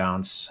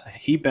 touchdowns.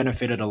 He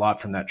benefited a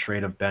lot from that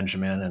trade of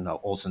Benjamin and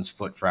Olsen's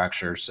foot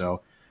fracture.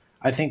 So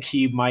I think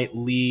he might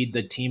lead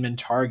the team in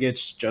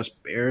targets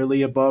just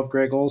barely above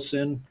Greg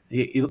Olsen.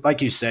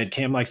 Like you said,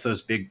 Cam likes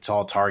those big,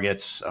 tall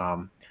targets.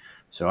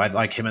 So I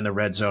like him in the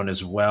red zone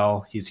as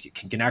well. He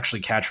can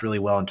actually catch really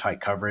well in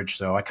tight coverage.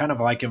 So I kind of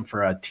like him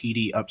for a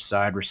TD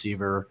upside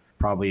receiver,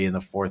 probably in the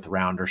 4th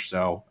round or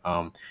so.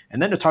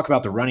 And then to talk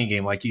about the running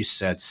game, like you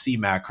said,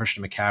 C-Mac,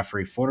 Christian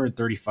McCaffrey,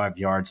 435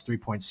 yards,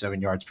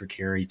 3.7 yards per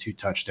carry, 2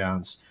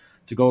 touchdowns,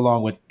 to go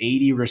along with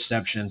 80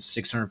 receptions,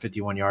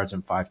 651 yards,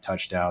 and 5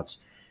 touchdowns.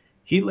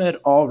 He led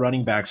all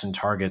running backs in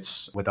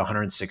targets with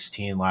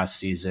 116 last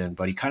season,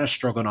 but he kind of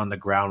struggled on the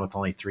ground with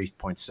only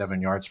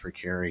 3.7 yards per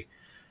carry.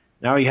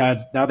 Now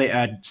they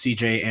add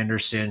C.J.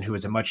 Anderson, who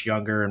is a much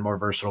younger and more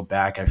versatile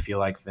back, I feel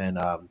like, than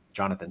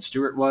Jonathan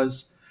Stewart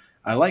was.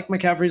 I like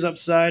McCaffrey's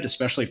upside,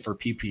 especially for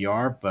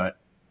PPR, but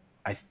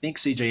I think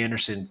C.J.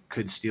 Anderson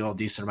could steal a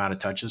decent amount of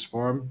touches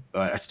for him.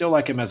 But I still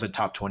like him as a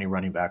top 20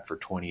 running back for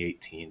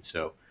 2018.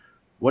 So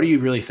what do you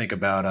really think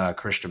about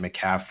Christian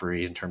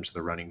McCaffrey in terms of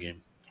the running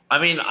game? I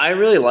mean, I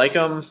really like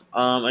him.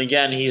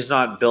 Again, he's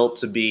not built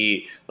to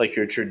be like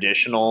your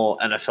traditional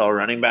NFL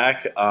running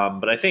back,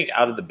 but I think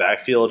out of the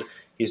backfield,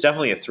 he's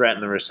definitely a threat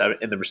in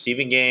the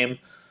receiving game.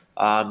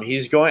 I think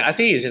he's going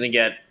to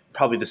get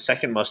probably the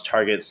second most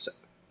targets,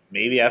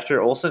 maybe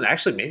after Olsen.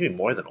 Actually, maybe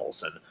more than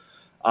Olsen.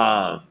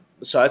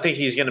 So I think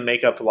he's going to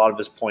make up a lot of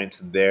his points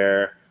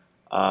there.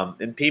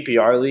 In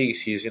PPR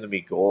leagues, he's going to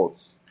be gold.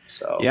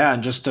 So yeah,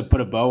 and just to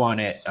put a bow on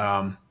it,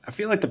 I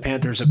feel like the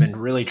Panthers have been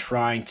really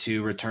trying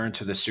to return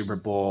to the Super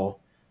Bowl,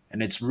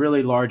 and it's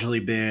really largely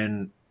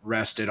been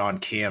rested on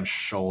Cam's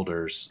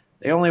shoulders.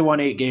 They only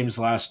won 8 games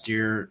last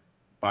year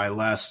by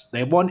less.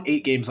 They won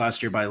 8 games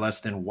last year by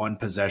less than 1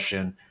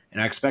 possession, and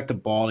I expect the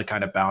ball to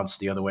kind of bounce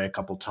the other way a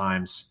couple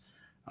times.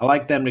 I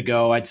like them to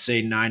go, I'd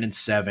say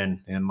 9-7,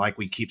 and like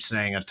we keep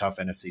saying, a tough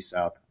NFC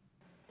South.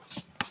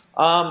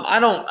 I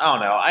don't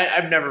know.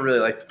 I've never really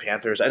liked the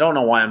Panthers. I don't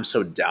know why I'm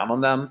so down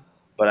on them,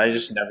 but I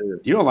just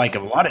never. You don't like a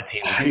lot of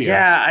teams, do you?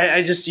 Yeah,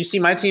 you see,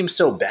 my team's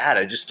so bad.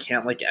 I just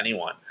can't like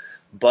anyone.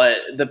 But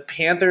the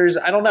Panthers,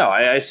 I don't know.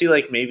 I see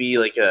like maybe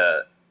like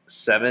a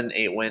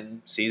 7-8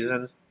 win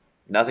season.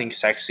 Nothing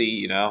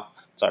sexy,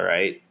 It's all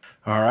right.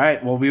 All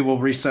right. Well, we will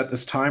reset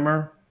this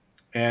timer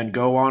and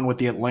go on with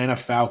the Atlanta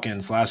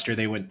Falcons. Last year,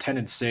 they went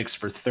 10-6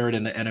 for 3rd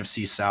in the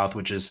NFC South,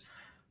 which is,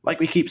 like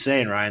we keep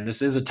saying, Ryan,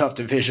 this is a tough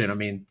division. I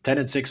mean,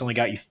 10-6 only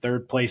got you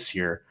 3rd place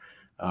here.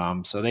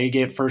 So they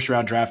get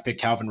 1st-round draft pick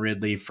Calvin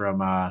Ridley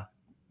from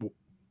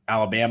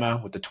Alabama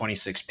with the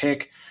 26th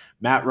pick.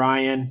 Matt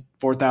Ryan,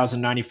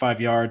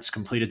 4,095 yards,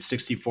 completed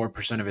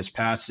 64% of his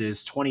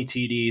passes, 20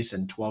 TDs,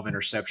 and 12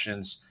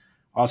 interceptions.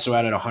 Also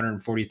added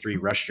 143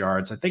 rush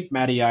yards. I think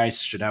Matty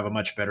Ice should have a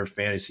much better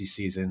fantasy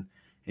season,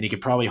 and he could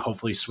probably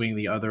hopefully swing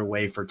the other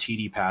way for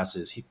TD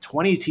passes.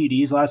 20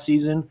 TDs last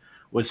season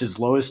was his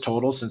lowest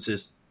total since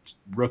his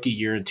rookie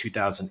year in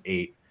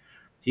 2008.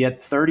 He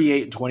had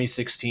 38 in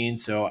 2016,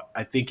 so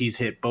I think he's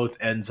hit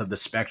both ends of the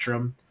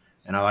spectrum,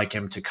 and I like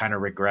him to kind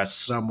of regress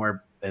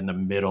somewhere in the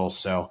middle,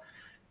 so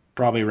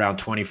probably around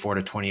 24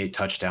 to 28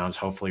 touchdowns,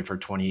 hopefully for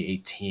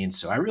 2018.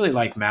 So I really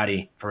like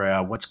Matty for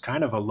what's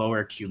kind of a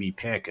lower QB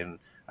pick, and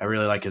I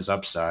really like his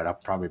upside. I'll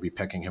probably be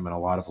picking him in a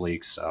lot of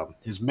leagues.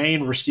 His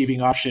main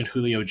receiving option,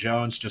 Julio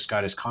Jones, just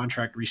got his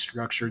contract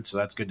restructured, so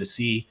that's good to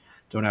see.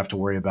 Don't have to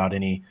worry about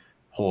any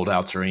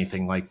holdouts or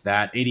anything like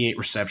that. 88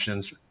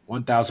 receptions,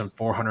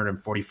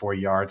 1,444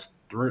 yards,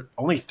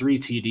 only 3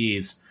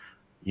 TDs.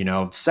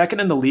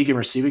 Second in the league in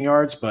receiving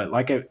yards, but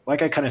like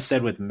I kind of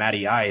said with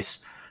Matty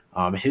Ice,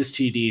 his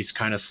TDs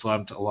kind of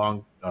slumped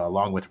along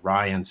with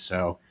Ryan.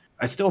 So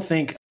I still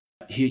think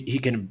he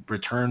can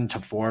return to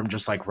form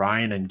just like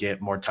Ryan and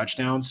get more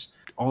touchdowns.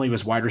 Only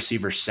was wide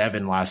receiver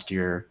 7 last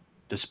year,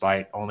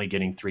 despite only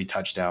getting 3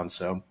 touchdowns.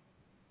 So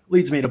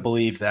leads me to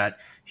believe that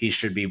he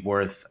should be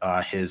worth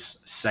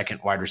his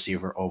 2nd wide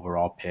receiver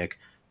overall pick,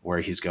 where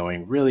he's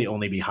going really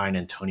only behind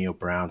Antonio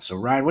Brown. So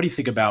Ryan, what do you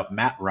think about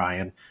Matt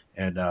Ryan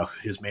and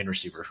his main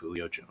receiver,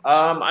 Julio Jones?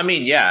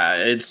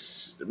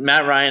 It's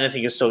Matt Ryan. I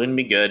think is still going to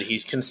be good.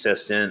 He's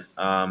consistent.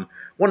 One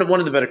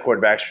of the better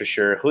quarterbacks for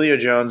sure. Julio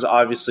Jones,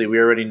 obviously, we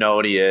already know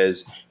what he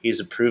is. He's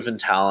a proven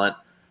talent.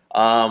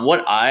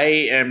 What I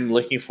am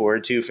looking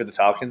forward to for the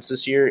Falcons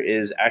this year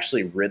is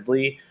actually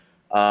Ridley.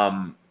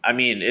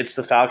 It's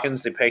the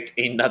Falcons. They picked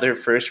another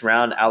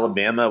 1st-round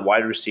Alabama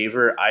wide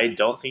receiver. I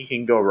don't think you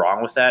can go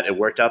wrong with that. It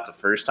worked out the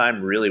first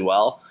time really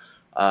well.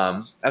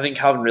 I think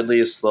Calvin Ridley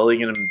is slowly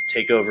going to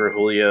take over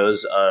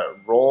Julio's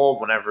role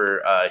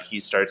whenever he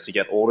starts to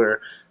get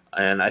older,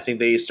 and I think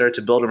they start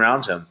to build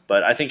around him.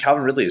 But I think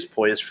Calvin Ridley is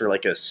poised for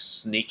like a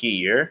sneaky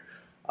year.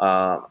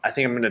 I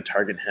think I'm going to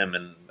target him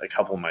in a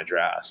couple of my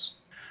drafts.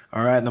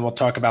 All right, and then we'll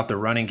talk about the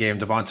running game.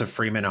 Devonta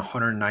Freeman,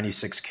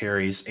 196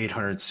 carries,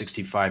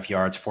 865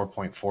 yards,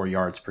 4.4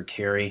 yards per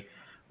carry,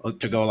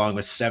 to go along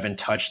with 7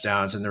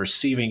 touchdowns. In the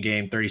receiving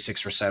game,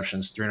 36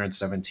 receptions,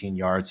 317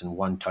 yards, and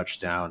 1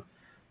 touchdown.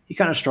 He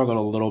kind of struggled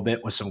a little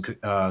bit with some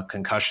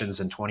concussions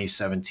in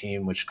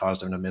 2017, which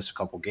caused him to miss a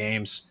couple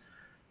games.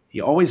 He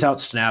always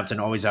outsnapped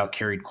and always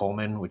outcarried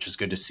Coleman, which is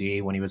good to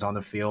see when he was on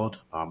the field.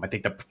 I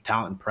think the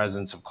talent and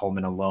presence of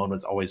Coleman alone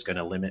was always going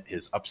to limit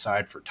his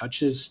upside for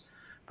touches,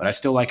 but I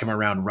still like him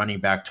around running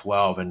back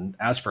 12. And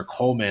as for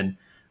Coleman,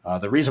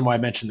 the reason why I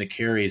mentioned the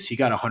carries, he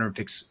got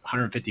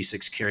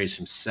 156 carries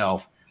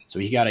himself, so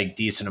he got a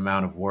decent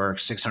amount of work,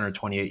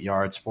 628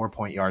 yards, 4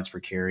 yards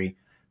per carry,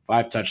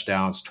 5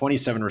 touchdowns,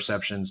 27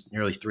 receptions,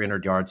 nearly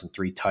 300 yards, and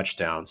 3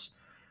 touchdowns.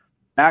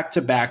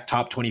 Back-to-back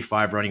top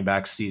 25 running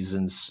back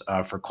seasons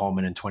for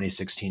Coleman in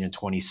 2016 and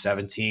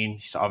 2017.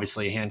 He's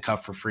obviously a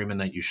handcuff for Freeman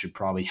that you should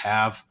probably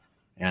have,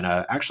 and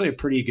actually a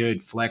pretty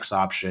good flex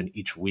option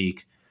each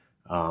week.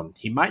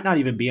 He might not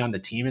even be on the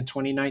team in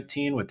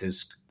 2019 with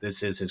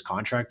this is his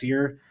contract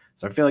year.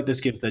 So I feel like this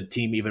gives the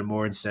team even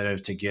more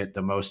incentive to get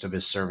the most of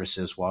his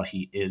services while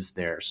he is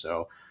there.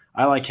 So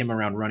I like him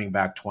around running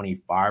back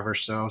 25 or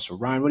so. So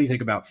Ryan, what do you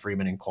think about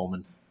Freeman and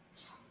Coleman?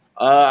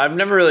 I've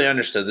never really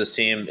understood this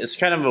team. It's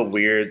kind of a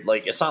weird,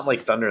 like, it's not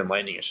like Thunder and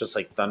Lightning. It's just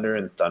like Thunder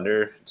and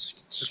Thunder. It's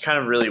just kind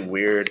of really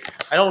weird.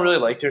 I don't really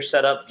like their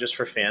setup just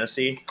for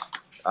fantasy.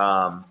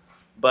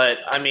 But,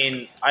 I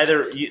mean,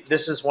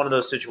 this is one of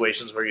those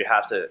situations where you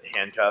have to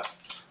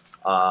handcuff.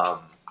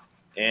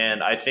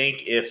 And I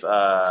think if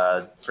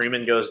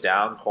Freeman goes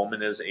down,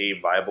 Coleman is a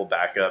viable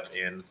backup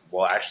and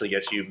will actually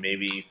get you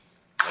maybe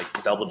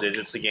like double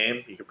digits a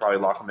game. You could probably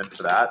lock him in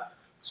for that.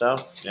 So,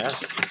 yeah.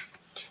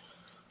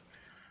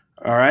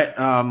 All right.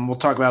 We'll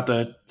talk about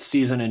the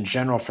season in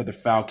general for the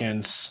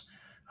Falcons.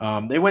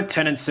 They went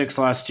 10-6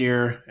 last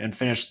year and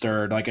finished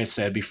third, like I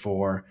said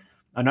before.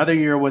 Another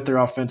year with their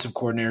offensive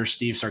coordinator,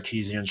 Steve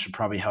Sarkisian, should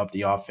probably help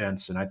the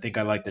offense. And I think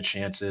I like the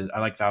chances. I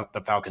like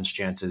the Falcons'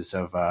 chances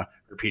of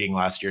repeating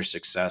last year's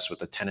success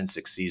with a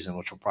 10-6 season,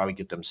 which will probably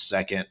get them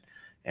second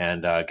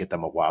and get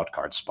them a wild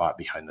card spot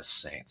behind the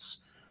Saints.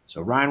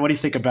 So, Ryan, what do you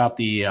think about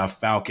the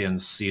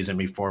Falcons season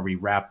before we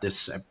wrap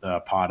this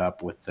pod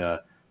up with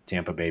the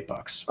Tampa Bay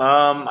Bucks?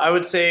 I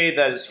would say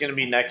that it's going to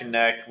be neck and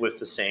neck with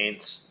the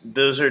Saints.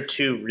 Those are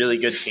two really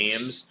good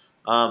teams.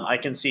 I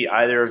can see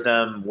either of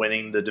them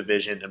winning the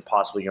division and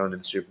possibly going to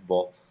the Super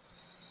Bowl.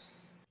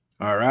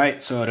 All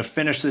right, so to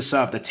finish this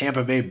up, the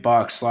Tampa Bay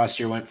Bucks last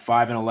year went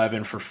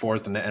 5-11 for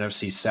fourth in the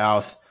NFC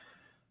South.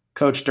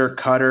 Coach Dirk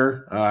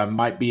Cutter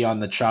might be on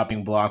the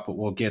chopping block, but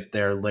we'll get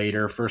there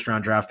later.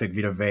 First-round draft pick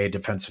Vita Vea,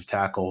 defensive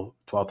tackle,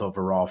 12th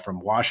overall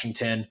from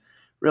Washington.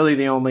 Really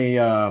the only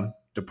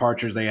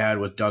departures they had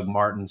was Doug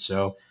Martin,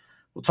 so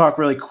we'll talk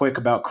really quick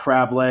about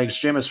crab legs.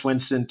 Jameis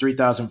Winston,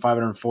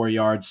 3,504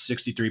 yards,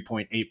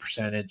 63.8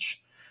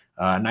 percentage,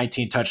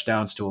 19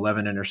 touchdowns to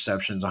 11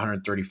 interceptions,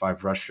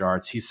 135 rush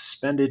yards. He's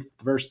suspended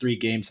the first 3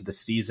 games of the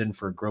season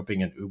for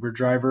groping an Uber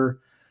driver.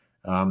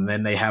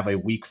 Then they have a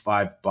week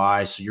 5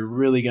 bye, so you're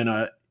really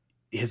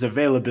his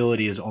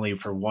availability is only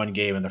for 1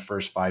 game in the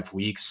first 5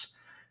 weeks.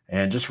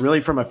 And just really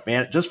from a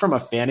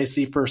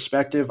fantasy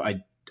perspective,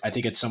 I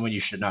think it's someone you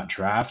should not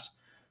draft.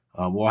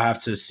 We'll have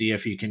to see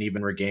if he can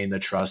even regain the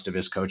trust of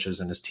his coaches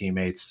and his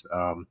teammates,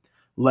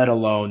 let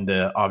alone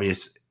the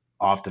obvious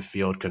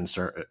off-the-field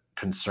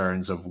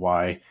concerns of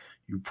why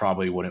you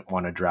probably wouldn't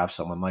want to draft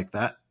someone like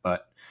that.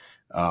 But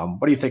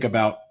what do you think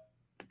about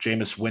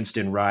Jameis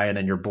Winston, Ryan,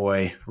 and your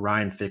boy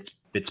Ryan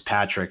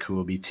Fitzpatrick, who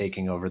will be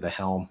taking over the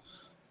helm?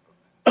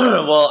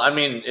 Well, I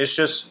mean, it's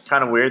just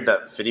kind of weird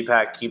that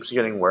Fittypack keeps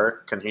getting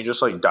work. Can he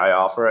just, like, die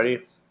off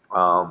already?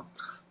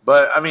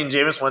 But, I mean,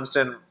 Jameis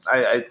Winston,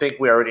 I think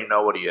we already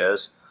know what he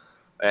is,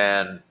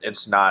 and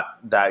it's not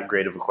that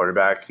great of a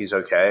quarterback. He's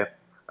okay.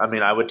 I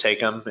mean, I would take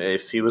him.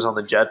 If he was on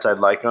the Jets, I'd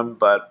like him,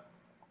 but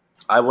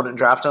I wouldn't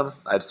draft him.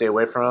 I'd stay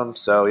away from him,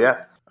 so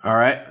yeah. All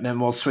right, then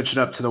we'll switch it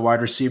up to the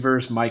wide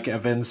receivers. Mike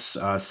Evans,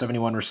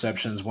 71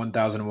 receptions,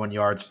 1,001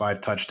 yards, 5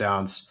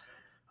 touchdowns.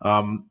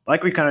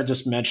 Like we kind of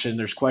just mentioned,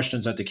 there's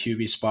questions at the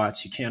QB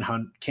spots. You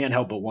can't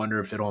help but wonder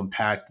if it'll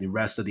impact the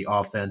rest of the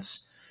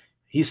offense.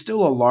 He's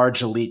still a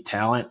large elite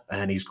talent,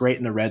 and he's great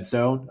in the red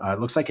zone. It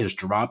looks like his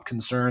drop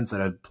concerns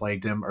that had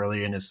plagued him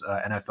early in his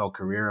NFL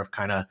career have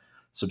kind of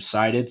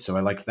subsided, so I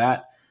like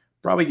that.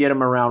 Probably get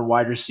him around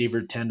wide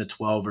receiver 10 to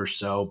 12 or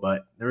so,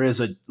 but there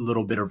is a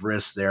little bit of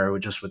risk there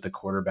just with the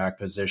quarterback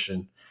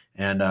position.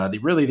 And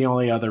the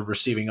only other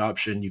receiving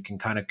option you can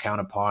kind of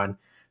count upon,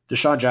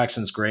 Deshaun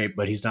Jackson's great,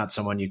 but he's not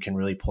someone you can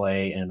really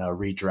play in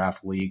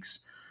redraft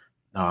leagues.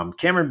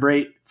 Cameron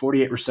Brate,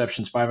 48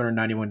 receptions,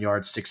 591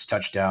 yards, 6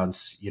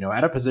 touchdowns.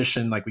 At a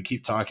position like we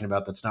keep talking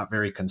about that's not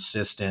very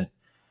consistent,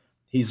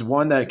 He's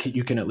one that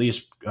you can at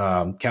least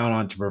count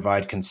on to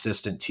provide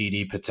consistent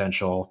TD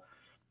potential.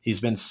 He's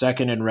been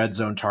second in red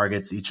zone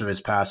targets each of his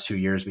past 2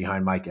 years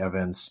behind Mike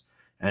Evans.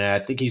 And I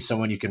think he's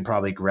someone you can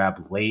probably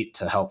grab late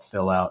to help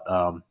fill out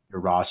your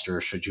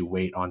roster should you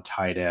wait on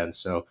tight end.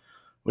 So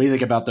what do you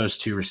think about those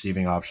two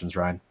receiving options,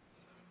 Ryan?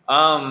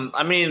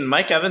 I mean,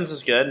 Mike Evans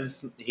is good.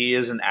 He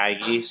is an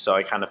Aggie, so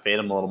I kind of fade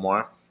him a little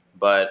more.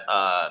 But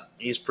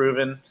he's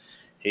proven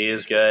he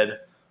is good.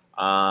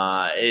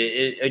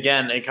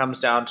 Again, it comes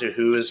down to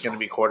who is going to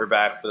be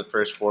quarterback for the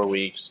first 4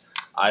 weeks.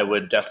 I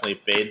would definitely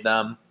fade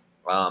them.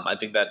 I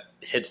think that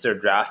hits their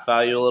draft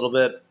value a little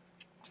bit.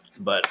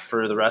 But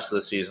for the rest of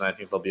the season, I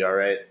think they'll be all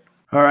right.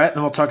 All right,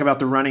 then we'll talk about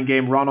the running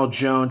game. Ronald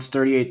Jones,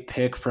 38th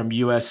pick from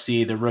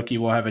USC. The rookie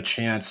will have a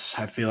chance,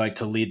 I feel like,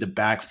 to lead the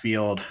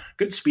backfield.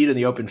 Good speed in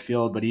the open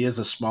field, but he is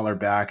a smaller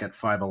back at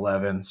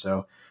 5'11".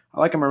 So I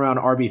like him around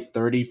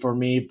RB30 for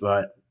me.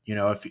 But,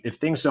 if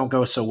things don't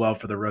go so well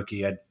for the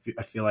rookie, I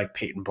feel like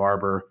Peyton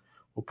Barber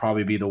will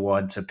probably be the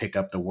one to pick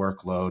up the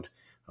workload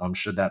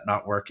should that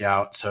not work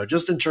out. So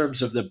just in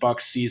terms of the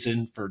Bucs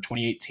season for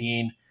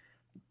 2018,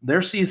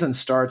 their season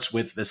starts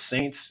with the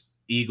Saints,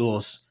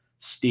 Eagles,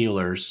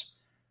 Steelers,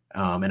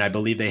 and I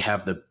believe they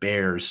have the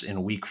Bears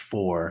in week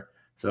 4.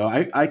 So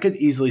I could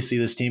easily see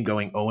this team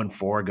going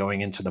 0-4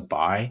 going into the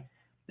bye.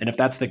 And if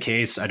that's the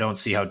case, I don't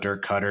see how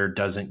Dirk Cutter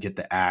doesn't get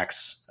the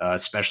axe,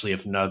 especially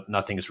if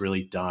nothing is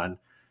really done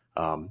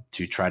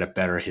to try to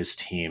better his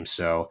team.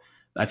 So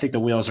I think the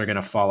wheels are going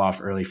to fall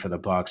off early for the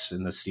Bucs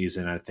in this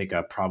season. I think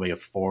probably a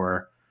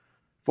 4-12,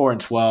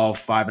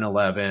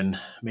 5-11,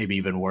 maybe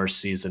even worse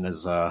season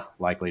is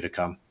likely to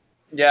come.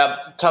 Yeah,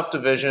 tough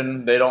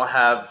division. They don't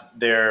have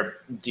their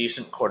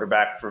decent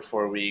quarterback for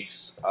 4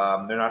 weeks.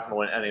 They're not going to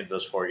win any of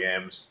those 4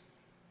 games.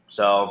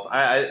 So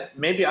I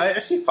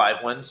see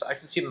 5 wins. I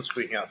can see them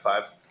squeaking out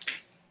 5.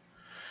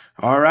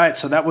 All right,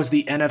 so that was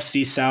the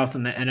NFC South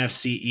and the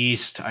NFC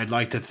East. I'd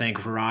like to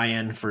thank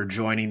Ryan for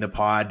joining the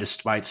pod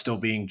despite still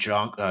being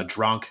drunk.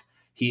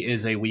 He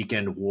is a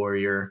weekend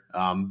warrior.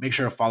 Make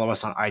sure to follow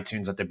us on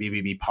iTunes at the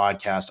BBB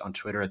Podcast, on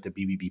Twitter at the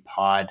BBB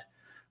Pod.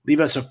 Leave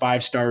us a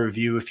 5-star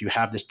review if you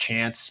have this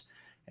chance,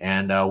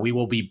 and we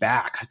will be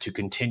back to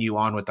continue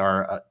on with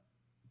our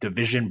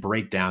division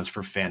breakdowns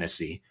for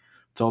fantasy.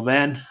 Till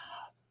then,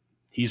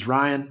 he's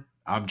Ryan.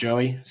 I'm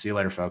Joey. See you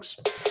later, folks.